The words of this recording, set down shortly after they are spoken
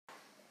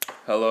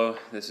Hello,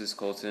 this is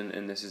Colton,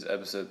 and this is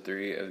episode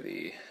 3 of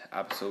the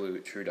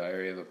Absolute True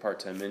Diary of a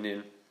Part-Time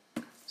Indian.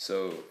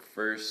 So,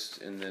 first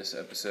in this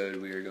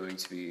episode, we are going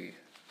to be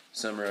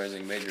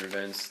summarizing major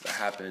events that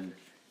happened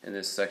in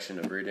this section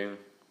of reading.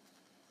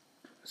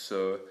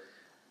 So,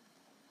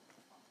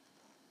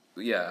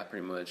 yeah,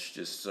 pretty much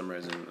just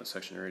summarizing the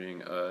section of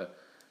reading.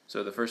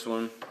 So the first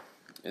one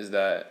is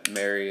that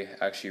Mary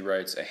actually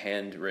writes a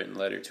handwritten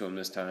letter to him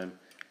this time,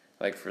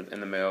 in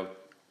the mail,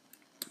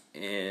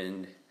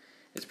 and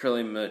it's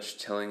pretty much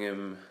telling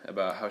him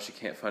about how she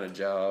can't find a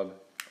job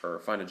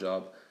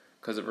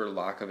because of her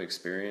lack of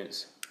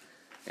experience.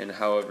 And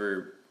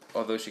however,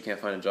 although she can't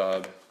find a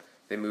job,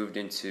 they moved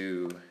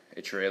into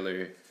a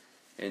trailer,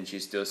 and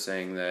she's still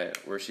saying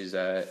that where she's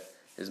at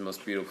is the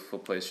most beautiful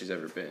place she's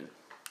ever been.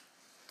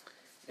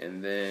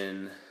 And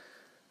then,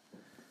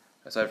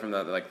 aside from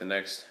that, the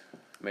next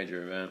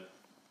major event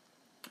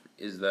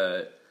is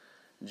that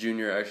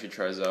Junior actually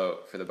tries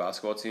out for the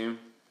basketball team.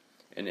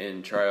 And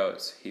in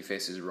tryouts, he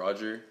faces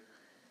Roger,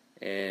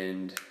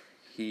 and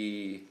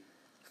he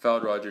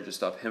fouled Roger to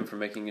stop him from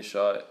making a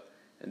shot,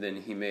 and then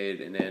he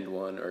made an and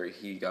one, or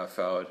he got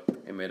fouled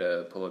and made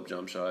a pull-up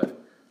jump shot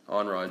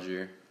on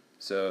Roger.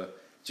 So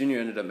Junior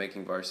ended up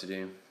making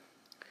varsity,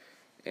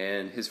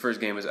 and his first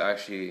game was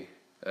actually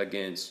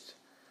against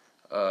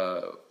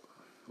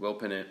Will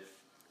Pennant,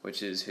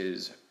 which is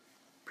his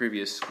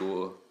previous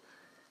school.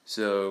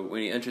 So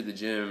when he entered the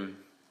gym,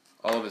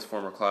 all of his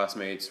former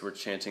classmates were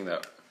chanting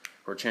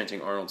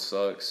Arnold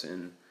sucks,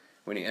 and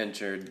when he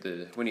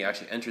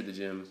actually entered the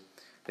gym,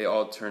 they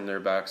all turned their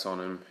backs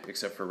on him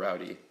except for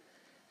Rowdy.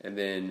 And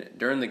then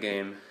during the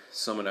game,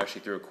 someone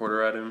actually threw a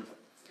quarter at him,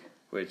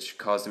 which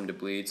caused him to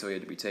bleed, so he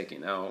had to be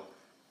taken out.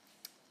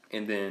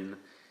 And then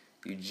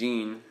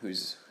Eugene,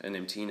 who's an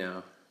MT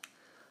now,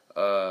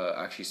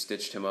 actually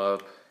stitched him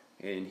up,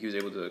 and he was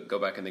able to go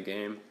back in the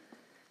game.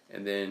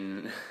 And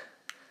then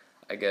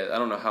I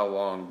don't know how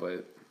long,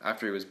 but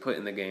after he was put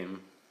in the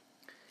game,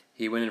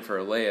 he went in for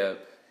a layup,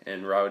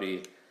 and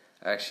Rowdy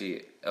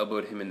actually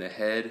elbowed him in the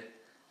head,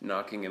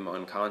 knocking him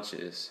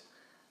unconscious.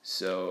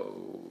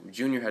 So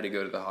Junior had to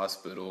go to the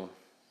hospital,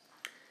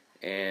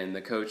 and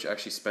the coach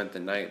actually spent the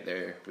night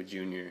there with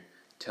Junior,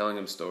 telling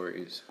him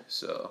stories.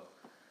 So,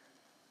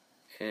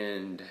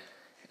 and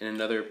in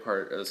another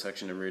part of the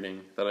section of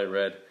reading that I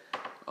read,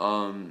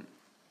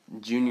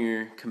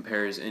 Junior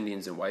compares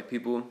Indians and white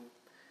people,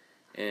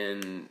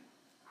 and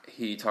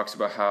he talks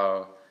about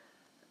how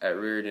at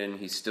Riordan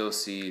he still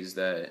sees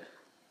that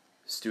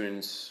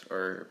students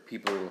or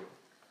people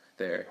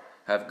there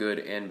have good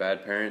and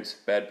bad parents.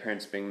 Bad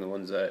parents being the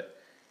ones that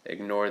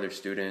ignore their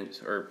students,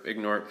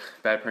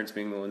 bad parents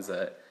being the ones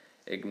that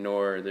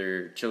ignore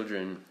their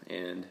children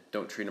and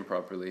don't treat them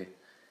properly.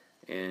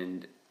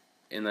 And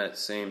in that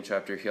same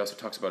chapter, he also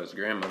talks about his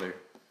grandmother.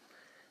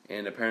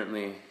 And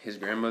apparently his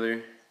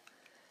grandmother,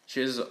 she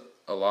has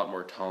a lot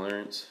more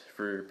tolerance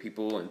for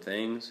people and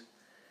things,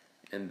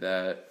 and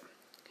that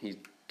he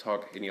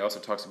also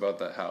talks about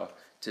that how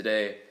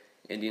today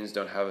Indians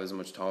don't have as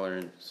much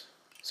tolerance,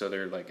 so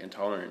they're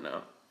intolerant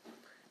now.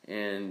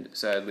 And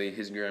sadly,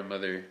 his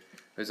grandmother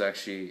was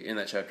actually in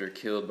that chapter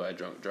killed by a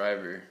drunk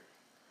driver,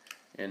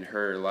 and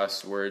her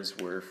last words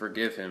were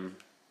 "forgive him."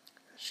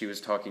 She was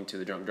talking to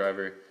the drunk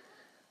driver,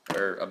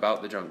 or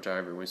about the drunk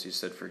driver, when she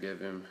said "forgive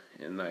him,"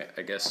 and that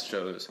I guess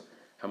shows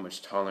how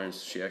much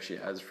tolerance she actually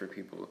has for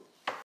people.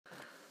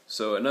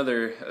 So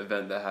another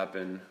event that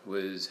happened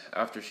was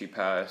after she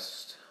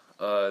passed,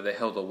 they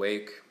held a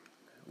wake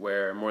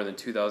where more than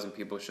 2,000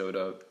 people showed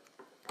up,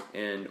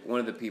 and one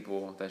of the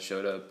people that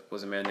showed up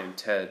was a man named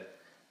Ted.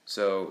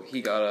 So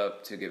he got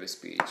up to give a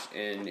speech,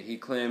 and he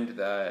claimed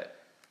that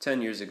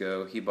 10 years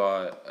ago he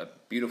bought a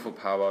beautiful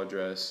powwow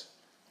dress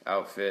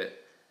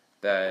outfit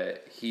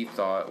that he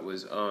thought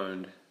was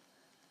owned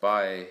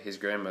by his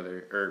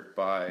grandmother, or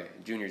by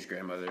Junior's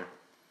grandmother,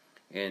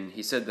 and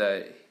he said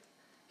that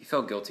he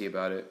felt guilty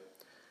about it.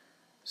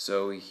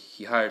 So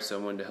he hired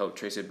someone to help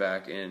trace it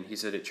back, and he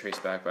said it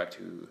traced back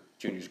to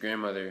Junior's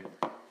grandmother.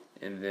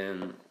 And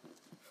then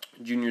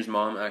Junior's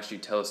mom actually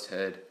tells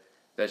Ted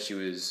that she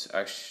was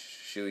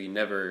actually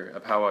never a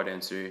powwow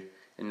dancer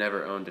and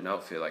never owned an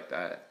outfit like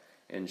that.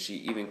 And she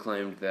even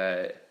claimed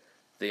that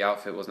the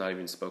outfit was not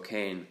even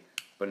Spokane,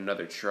 but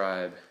another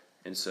tribe.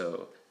 And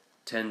so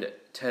Ted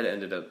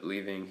ended up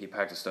leaving. He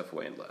packed his stuff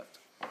away and left.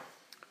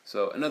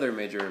 So another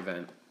major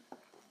event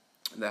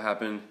that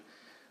happened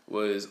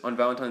was on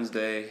Valentine's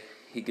Day.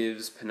 He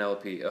gives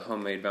Penelope a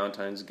homemade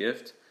Valentine's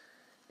gift,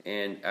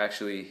 and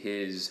actually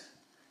his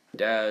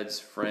dad's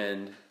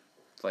friend,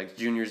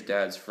 Junior's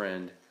dad's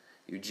friend,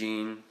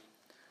 Eugene,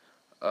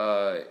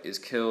 is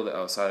killed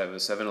outside of a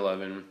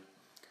 7-Eleven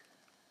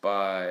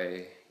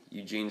by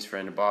Eugene's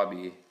friend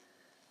Bobby,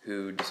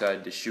 who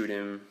decided to shoot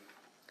him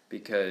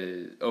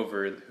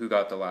over who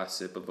got the last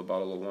sip of a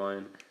bottle of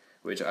wine,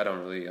 which I don't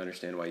really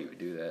understand why you would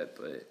do that,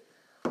 but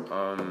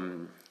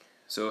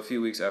so a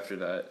few weeks after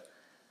that,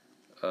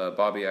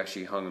 Bobby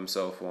actually hung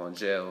himself while in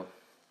jail,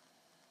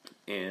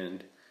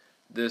 and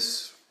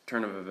this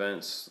turn of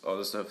events, all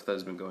the stuff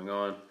that's been going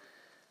on,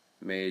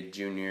 made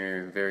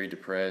Junior very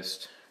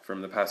depressed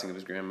from the passing of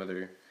his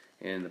grandmother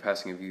and the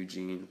passing of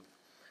Eugene.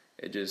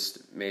 It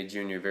just made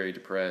Junior very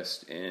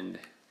depressed, and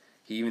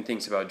he even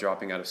thinks about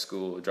dropping out of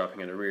school,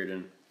 dropping out of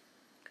Reardon.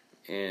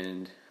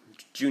 And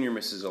Junior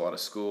misses a lot of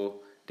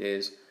school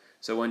days.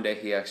 So one day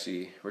he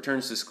actually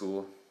returns to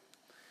school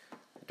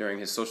during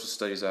his social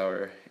studies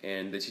hour,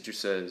 and the teacher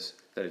says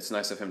that it's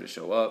nice of him to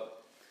show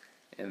up.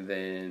 And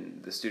then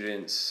the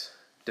students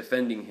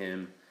defending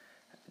him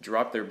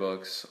dropped their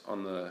books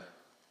and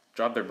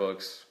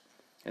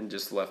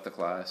just left the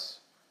class.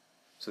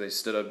 So they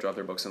stood up, dropped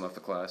their books, and left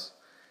the class.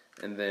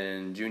 And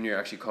then Junior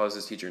actually calls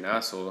his teacher an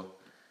asshole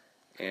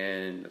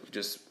and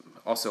just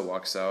also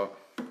walks out.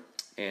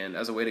 And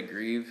as a way to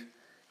grieve,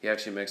 he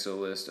actually makes a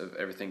list of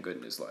everything good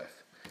in his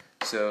life.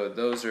 So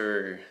those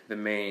are the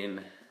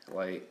main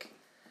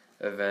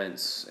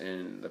events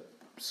in the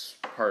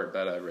part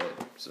that I read.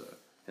 So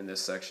in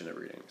this section of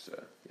reading.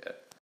 So yeah.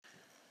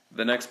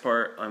 The next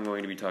part I'm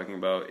going to be talking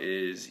about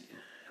is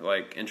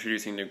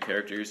introducing new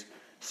characters.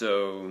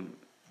 So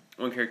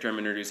one character I'm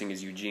introducing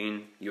is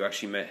Eugene. You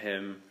actually met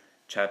him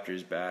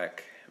chapters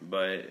back,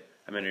 but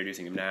I'm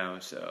introducing him now.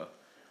 So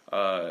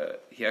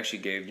he actually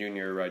gave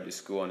Junior a ride to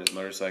school on his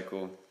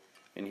motorcycle,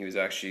 and he was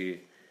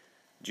actually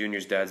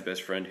Junior's dad's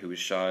best friend who was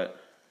shot.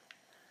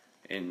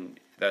 And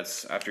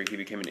that's after he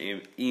became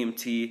an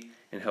EMT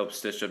and helped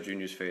stitch up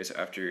Junior's face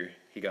after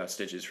he got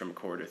stitches from a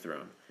corridor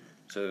thrown.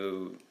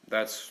 So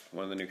that's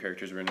one of the new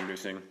characters we're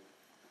introducing.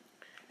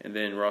 And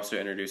then we're also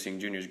introducing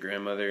Junior's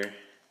grandmother,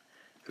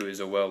 who is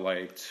a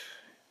well-liked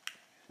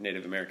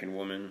Native American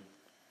woman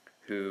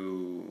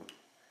who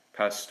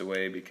passed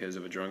away because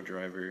of a drunk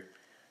driver.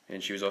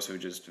 And she was also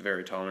just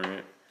very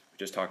tolerant. We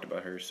just talked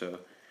about her.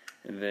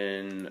 And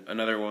then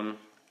another one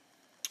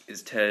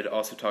is Ted.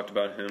 Also talked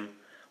about him.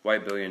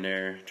 White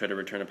billionaire, tried to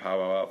return a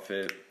powwow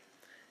outfit,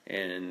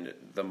 and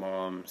the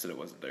mom said it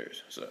wasn't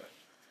theirs.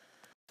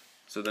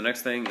 So the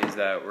next thing is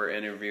that we're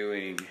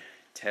interviewing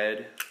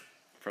Ted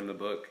from the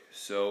book.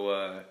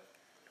 So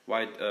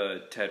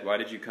Ted, why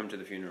did you come to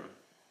the funeral?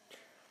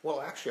 Well,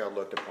 actually, I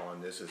looked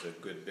upon this as a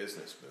good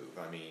business move.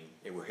 I mean,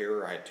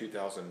 here I had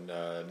 2,000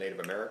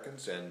 Native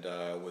Americans, and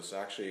it was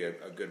actually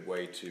a good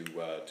way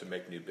to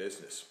make new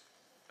business.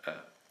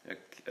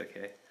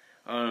 Okay.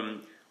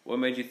 What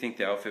made you think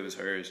the outfit was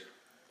hers?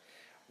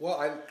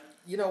 Well,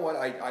 you know what?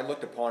 I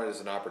looked upon it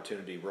as an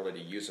opportunity, really, to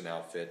use an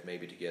outfit,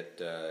 maybe to get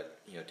to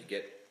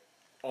get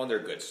on their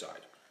good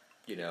side,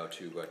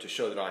 to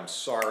show that I'm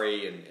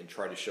sorry and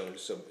try to show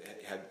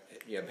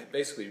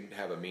basically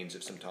have a means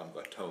of some type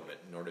of atonement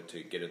in order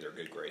to get in their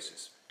good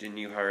graces. Didn't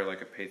you hire a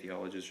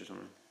pathologist or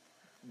something?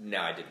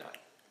 No, I did not.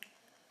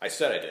 I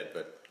said I did,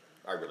 but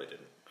I really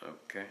didn't.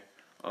 Okay.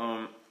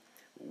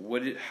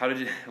 What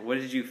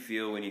did you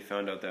feel when you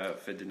found out the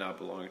outfit did not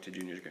belong to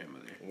Junior's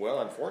grandmother?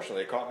 Well,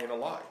 unfortunately, it caught me in a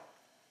lie.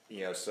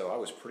 So I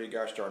was pretty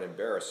gosh darn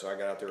embarrassed, so I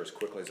got out there as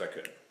quickly as I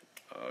could.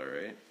 All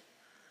right.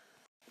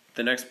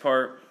 The next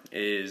part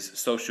is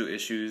social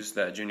issues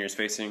that Junior's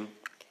facing.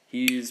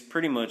 He's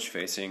pretty much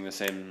facing the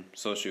same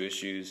social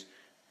issues,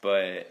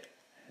 but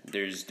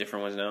there's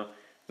different ones now.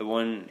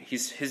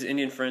 His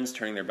Indian friends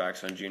turning their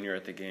backs on Junior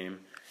at the game.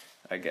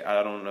 I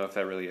don't know if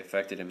that really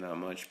affected him that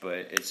much,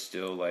 but it's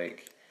still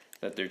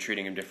that they're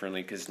treating him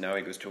differently because now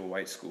he goes to a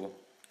white school,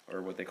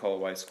 or what they call a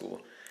white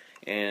school.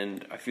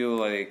 And I feel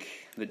like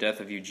the death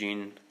of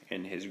Eugene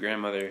and his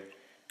grandmother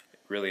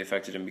really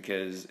affected him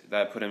because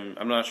that put him,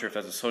 I'm not sure if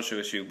that's a social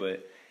issue,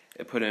 but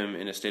it put him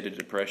in a state of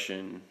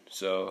depression,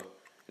 so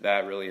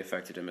that really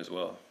affected him as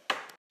well.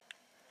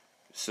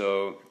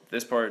 So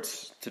this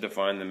part's to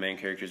define the main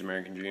character's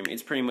American dream.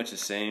 It's pretty much the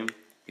same.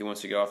 He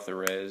wants to get off the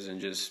res and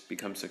just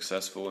become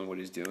successful in what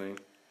he's doing.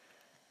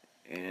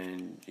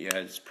 And yeah,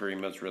 it's pretty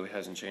much really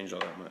hasn't changed all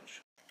that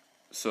much.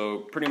 So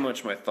pretty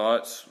much my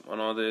thoughts on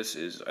all this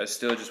is I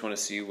still just want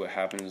to see what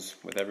happens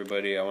with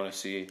everybody. I want to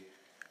see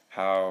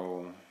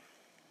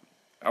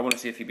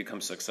if he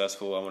becomes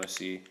successful. I want to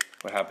see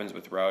what happens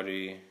with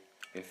Rowdy,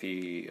 if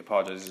he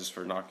apologizes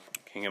for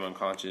knocking him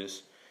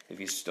unconscious, if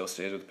he still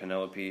stays with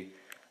Penelope.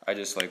 I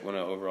just want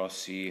to overall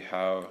see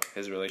how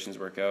his relations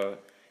work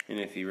out and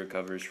if he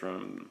recovers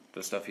from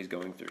the stuff he's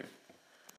going through.